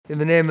In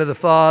the name of the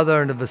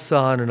Father, and of the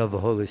Son, and of the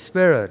Holy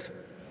Spirit.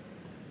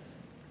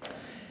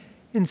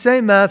 In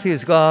St.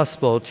 Matthew's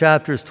Gospel,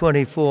 chapters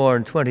 24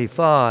 and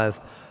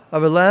 25 are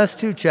the last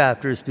two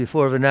chapters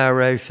before the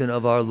narration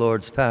of our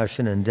Lord's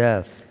Passion and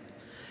Death.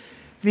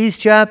 These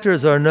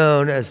chapters are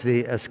known as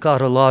the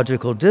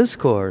eschatological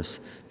discourse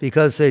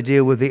because they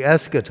deal with the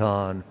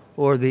eschaton,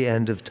 or the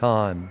end of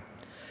time.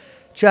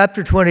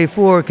 Chapter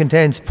 24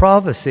 contains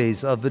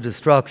prophecies of the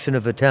destruction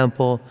of the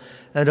temple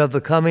and of the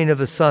coming of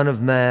the Son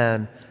of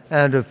Man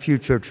and of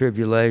future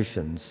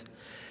tribulations.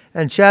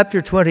 And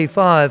chapter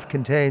 25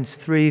 contains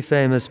three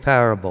famous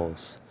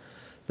parables: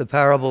 the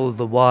parable of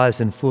the wise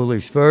and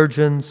foolish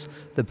virgins,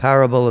 the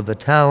parable of the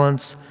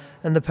talents,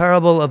 and the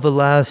parable of the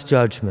last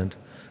judgment,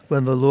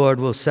 when the Lord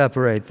will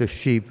separate the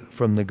sheep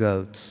from the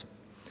goats.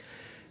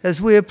 As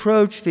we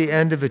approach the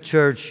end of a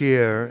church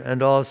year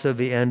and also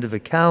the end of a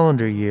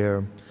calendar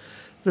year,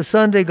 the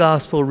Sunday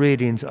Gospel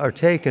readings are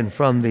taken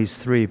from these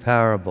three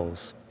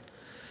parables.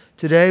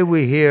 Today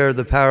we hear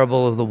the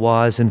parable of the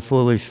wise and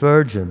foolish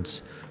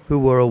virgins who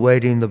were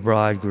awaiting the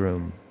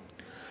bridegroom.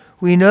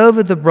 We know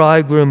that the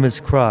bridegroom is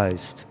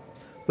Christ,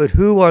 but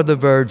who are the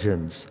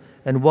virgins,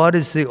 and what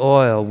is the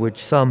oil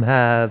which some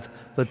have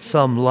but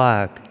some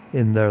lack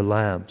in their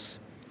lamps?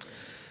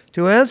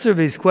 To answer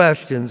these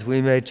questions,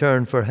 we may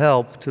turn for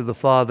help to the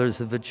fathers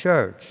of the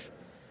Church.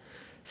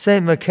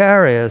 St.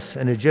 Macarius,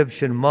 an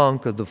Egyptian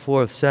monk of the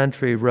 4th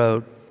century,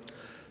 wrote,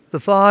 "The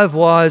 5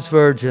 wise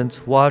virgins,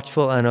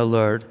 watchful and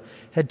alert,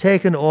 had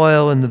taken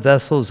oil in the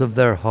vessels of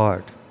their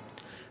heart.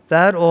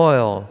 That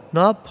oil,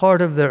 not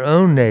part of their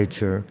own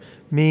nature,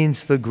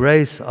 means the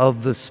grace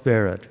of the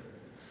Spirit.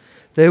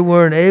 They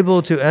were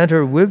enabled to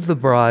enter with the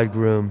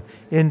bridegroom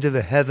into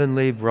the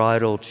heavenly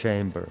bridal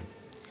chamber.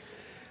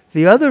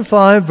 The other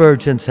 5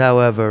 virgins,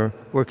 however,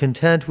 were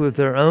content with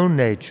their own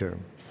nature.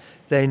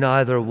 They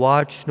neither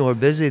watched nor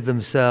busied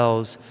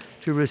themselves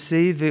to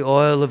receive the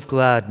oil of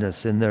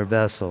gladness in their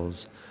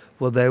vessels,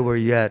 while they were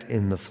yet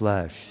in the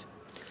flesh.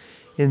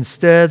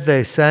 Instead,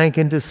 they sank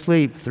into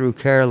sleep through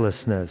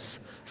carelessness,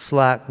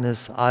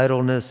 slackness,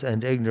 idleness,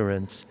 and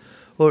ignorance,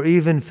 or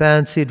even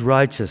fancied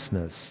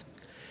righteousness.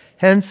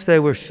 Hence they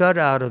were shut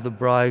out of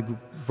the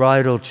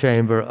bridal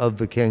chamber of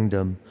the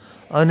kingdom,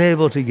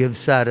 unable to give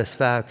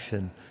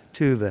satisfaction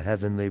to the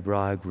heavenly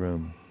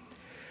bridegroom.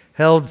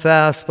 Held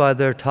fast by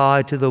their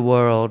tie to the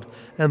world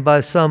and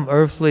by some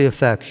earthly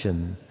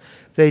affection,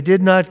 they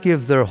did not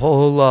give their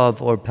whole love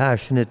or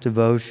passionate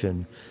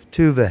devotion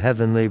to the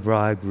heavenly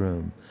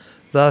bridegroom.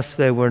 Thus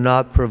they were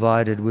not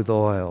provided with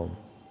oil.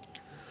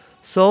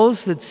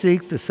 Souls that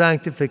seek the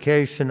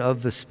sanctification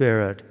of the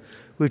Spirit,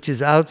 which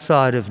is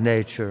outside of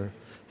nature,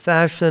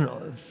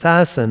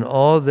 fasten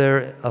all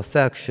their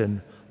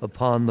affection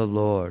upon the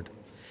Lord.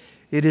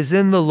 It is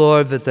in the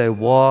Lord that they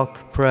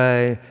walk,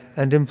 pray,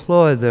 and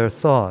employ their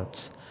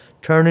thoughts,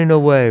 turning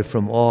away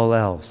from all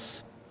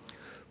else.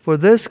 For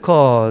this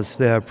cause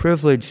they are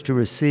privileged to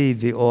receive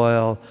the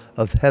oil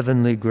of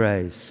heavenly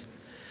grace.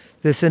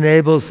 This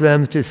enables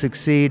them to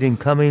succeed in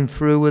coming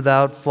through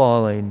without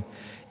falling,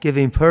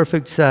 giving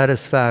perfect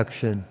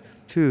satisfaction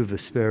to the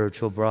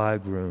spiritual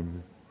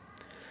bridegroom.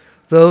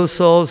 Those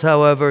souls,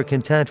 however,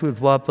 content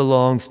with what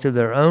belongs to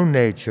their own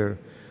nature,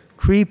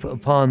 creep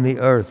upon the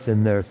earth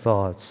in their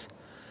thoughts.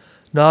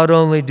 Not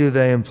only do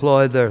they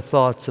employ their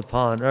thoughts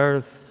upon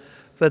earth,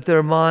 but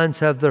their minds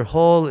have their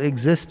whole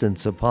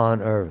existence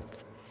upon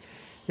earth.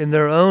 In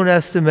their own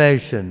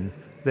estimation,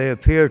 they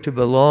appear to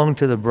belong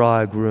to the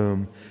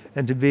bridegroom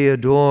and to be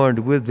adorned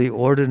with the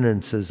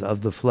ordinances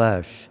of the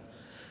flesh.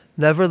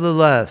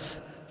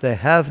 Nevertheless, they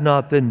have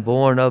not been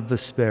born of the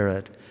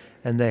Spirit,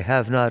 and they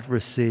have not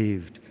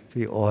received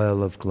the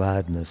oil of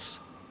gladness.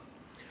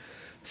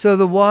 So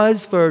the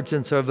wise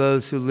virgins are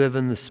those who live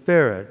in the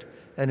Spirit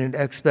and in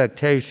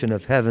expectation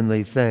of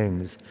heavenly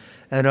things,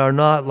 and are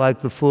not like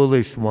the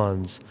foolish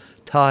ones,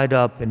 tied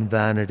up in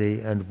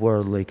vanity and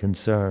worldly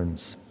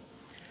concerns.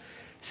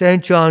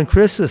 St. John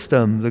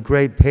Chrysostom, the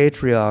great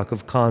patriarch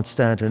of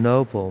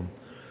Constantinople,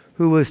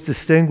 who was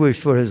distinguished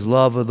for his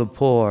love of the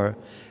poor,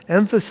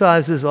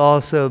 emphasizes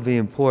also the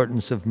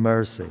importance of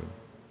mercy.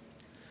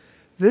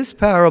 This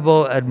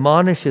parable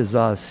admonishes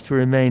us to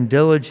remain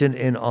diligent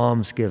in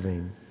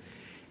almsgiving.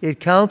 It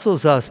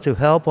counsels us to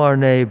help our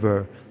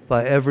neighbor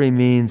by every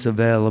means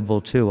available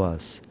to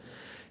us,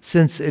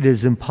 since it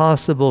is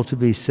impossible to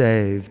be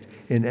saved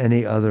in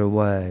any other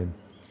way.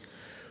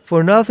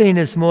 For nothing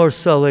is more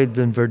sullied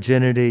than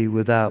virginity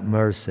without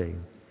mercy.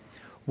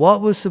 What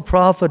was the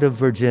profit of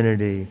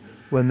virginity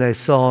when they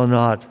saw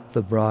not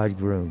the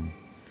bridegroom?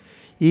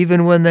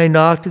 Even when they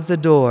knocked at the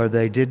door,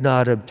 they did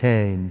not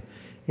obtain.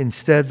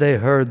 Instead, they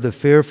heard the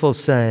fearful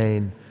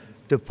saying,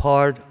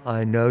 "Depart,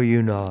 I know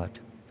you not."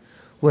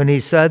 When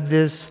he said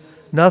this,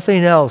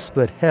 nothing else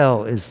but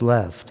hell is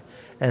left,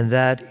 and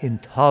that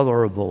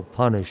intolerable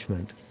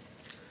punishment.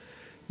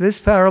 This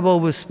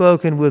parable was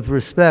spoken with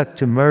respect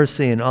to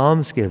mercy and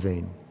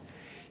almsgiving.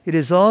 It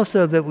is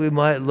also that we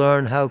might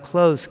learn how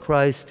close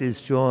Christ is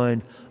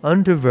joined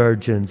unto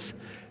virgins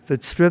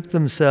that strip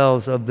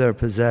themselves of their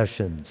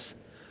possessions.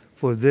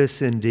 for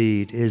this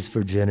indeed is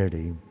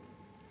virginity.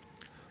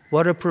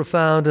 What a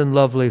profound and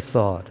lovely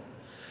thought.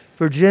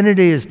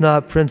 Virginity is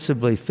not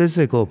principally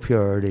physical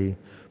purity,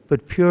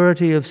 but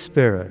purity of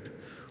spirit,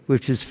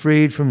 which is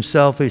freed from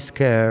selfish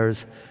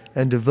cares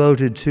and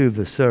devoted to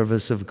the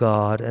service of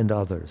God and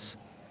others.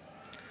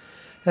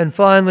 And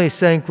finally,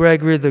 St.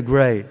 Gregory the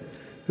Great,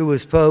 who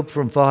was Pope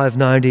from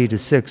 590 to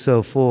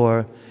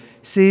 604,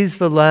 sees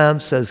the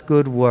lamps as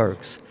good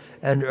works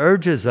and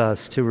urges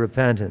us to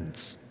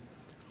repentance.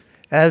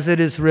 As it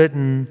is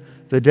written,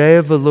 the day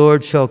of the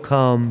Lord shall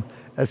come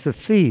as a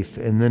thief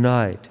in the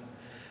night.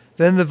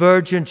 Then the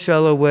virgin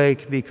shall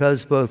awake,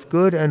 because both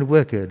good and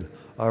wicked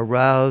are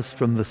roused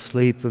from the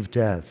sleep of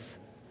death.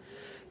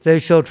 They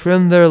shall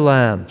trim their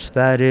lamps,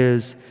 that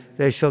is,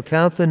 they shall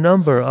count the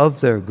number of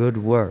their good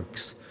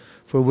works,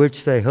 for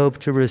which they hope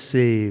to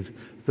receive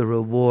the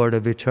reward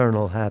of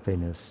eternal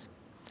happiness.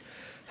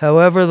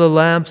 However, the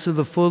lamps of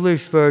the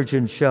foolish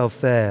virgin shall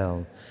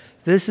fail.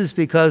 This is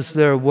because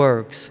their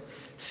works,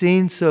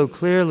 seen so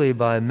clearly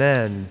by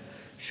men,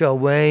 shall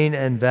wane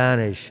and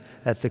vanish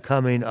at the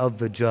coming of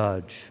the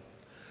judge.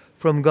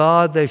 From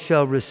God they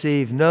shall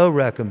receive no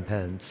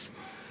recompense,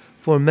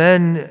 for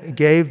men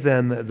gave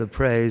them the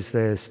praise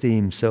they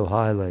esteem so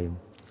highly.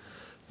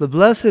 The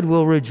blessed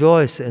will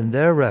rejoice in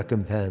their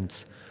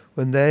recompense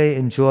when they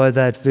enjoy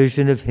that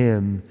vision of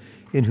him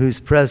in whose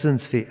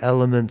presence the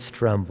elements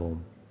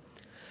tremble.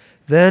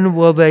 Then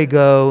will they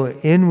go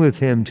in with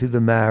him to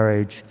the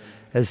marriage.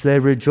 As they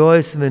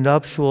rejoice in the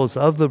nuptials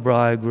of the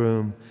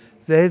bridegroom,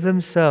 they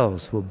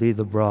themselves will be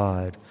the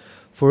bride.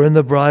 For in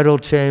the bridal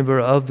chamber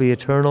of the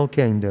eternal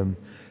kingdom,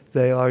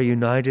 they are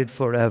united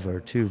forever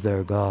to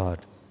their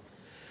God.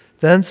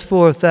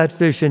 Thenceforth that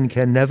vision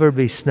can never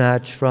be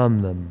snatched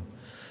from them.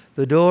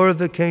 The door of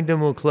the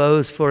kingdom will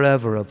close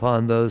forever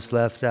upon those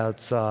left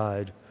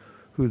outside,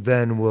 who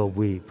then will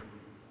weep.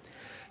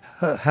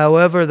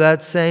 However,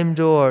 that same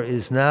door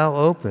is now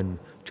open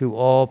to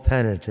all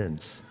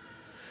penitents.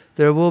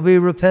 There will be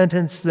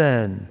repentance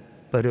then,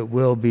 but it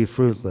will be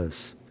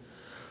fruitless.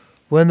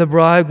 When the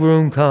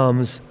bridegroom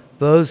comes,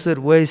 those that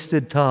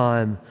wasted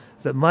time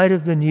that might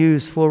have been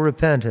used for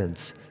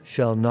repentance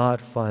shall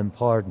not find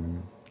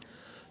pardon.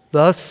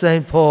 Thus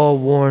St. Paul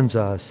warns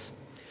us,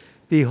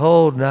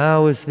 "Behold,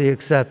 now is the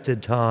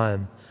accepted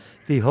time.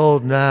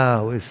 Behold,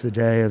 now is the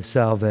day of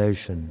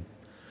salvation."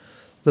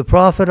 The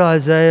prophet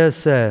Isaiah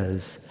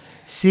says,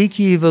 "Seek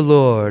ye the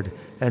Lord,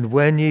 and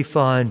when ye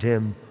find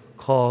him,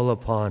 call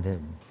upon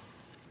him."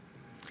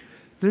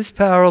 This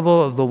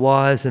parable of the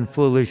wise and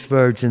foolish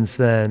virgins,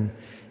 then,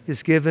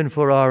 is given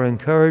for our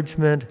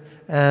encouragement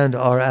and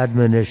our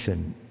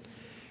admonition.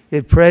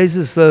 It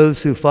praises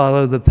those who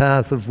follow the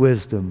path of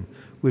wisdom,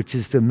 which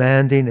is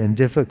demanding and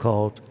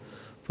difficult,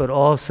 but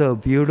also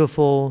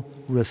beautiful,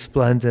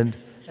 resplendent,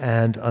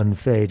 and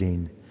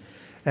unfading.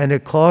 And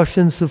it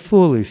cautions the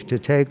foolish to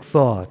take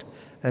thought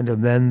and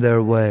amend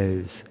their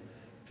ways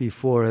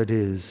before it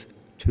is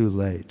too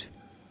late.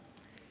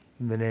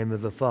 In the name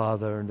of the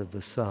Father, and of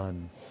the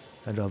Son,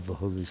 and of the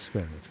Holy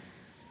Spirit.